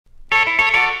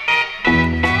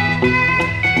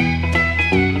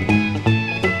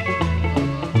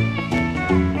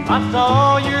I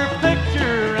saw your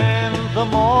picture in the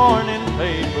morning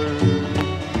paper.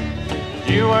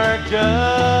 You were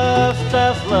just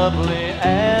as lovely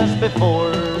as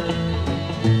before.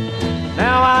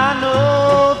 Now I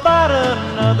know that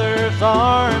another's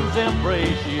arms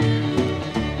embrace you,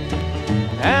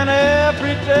 and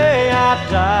every day I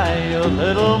die a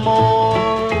little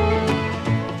more.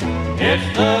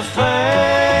 It's the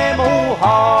same old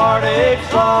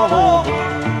heartaches all over.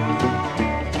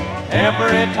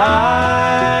 Every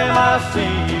time I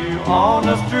see you on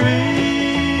the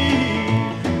street,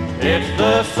 it's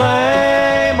the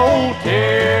same old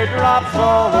teardrops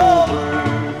all over.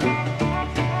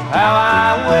 How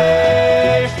I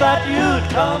wish that you'd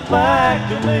come back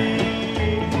to me.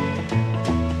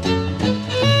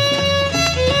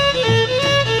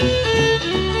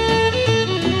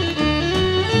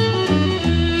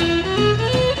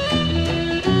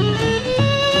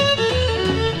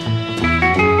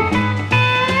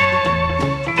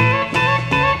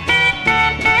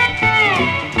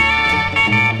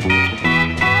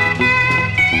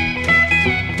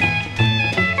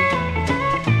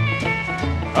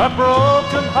 A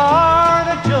broken heart,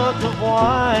 a jug of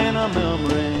wine, a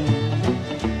memory.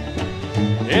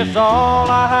 It's all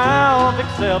I have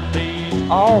except these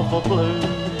awful blues.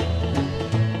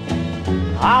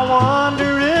 I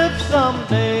wonder if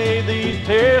someday these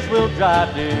tears will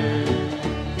dry, dear,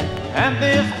 and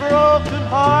this broken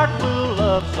heart will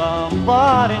love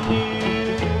somebody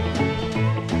new.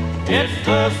 It's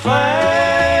the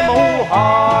same old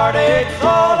heartaches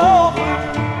all over.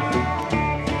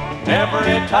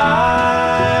 Every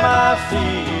time I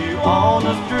see you on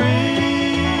the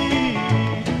street,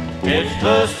 it's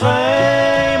the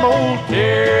same old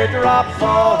teardrops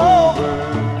all over.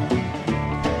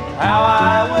 How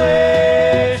I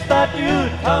wish that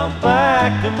you'd come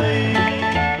back to me.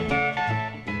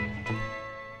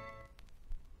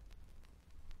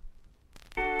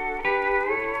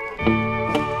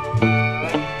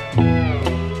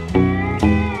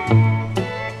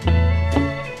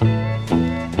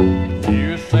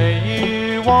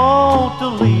 To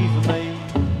leave me,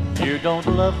 you don't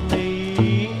love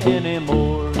me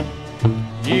anymore.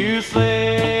 You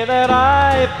say that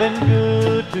I've been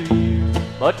good to you,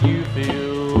 but you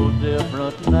feel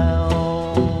different now.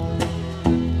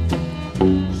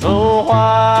 So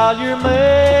while you're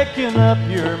making up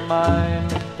your mind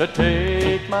to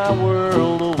take my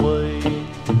world away,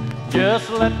 just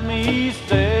let me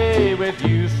stay with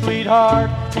you,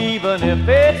 sweetheart, even if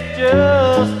it's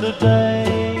just a day.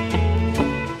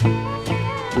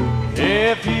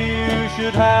 If you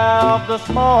should have the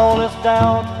smallest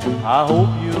doubt, I hope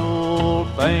you'll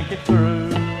think it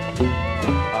through.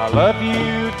 I love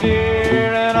you,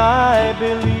 dear, and I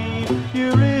believe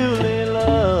you really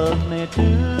love me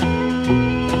too.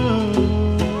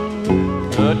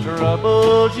 The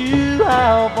troubles you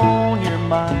have on your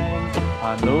mind,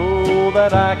 I know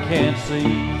that I can't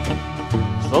see.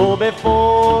 So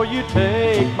before you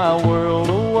take my world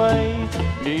away,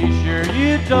 be sure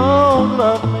you don't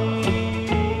love me.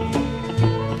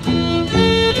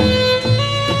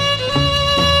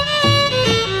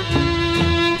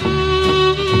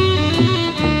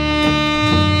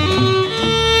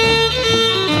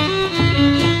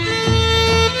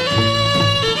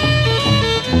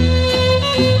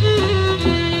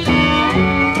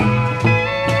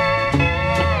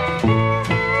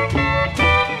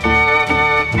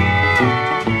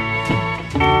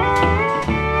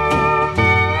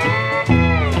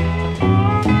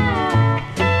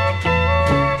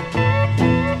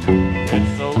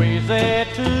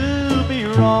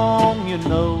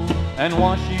 And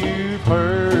once you've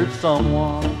hurt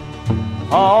someone,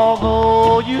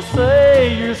 although you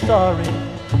say you're sorry,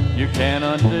 you can't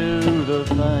undo the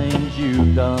things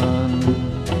you've done.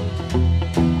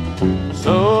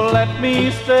 So let me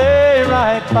stay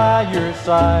right by your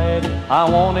side, I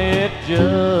want it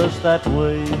just that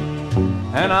way.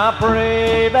 And I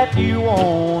pray that you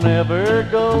won't ever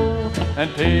go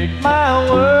and take my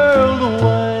world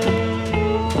away.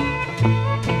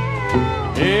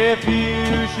 If you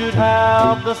should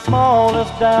have the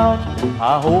smallest doubt,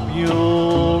 I hope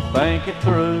you'll think it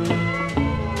through.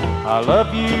 I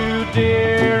love you,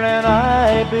 dear, and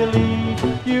I believe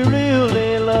you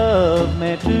really love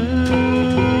me too.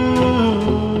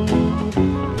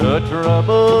 The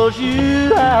troubles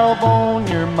you have on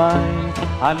your mind,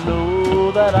 I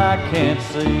know that I can't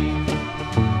see.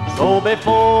 So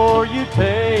before you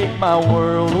take my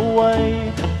world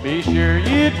away, be sure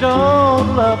you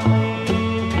don't love me.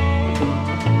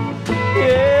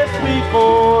 Yes,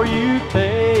 before you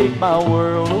take my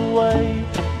world away,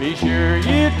 be sure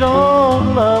you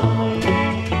don't love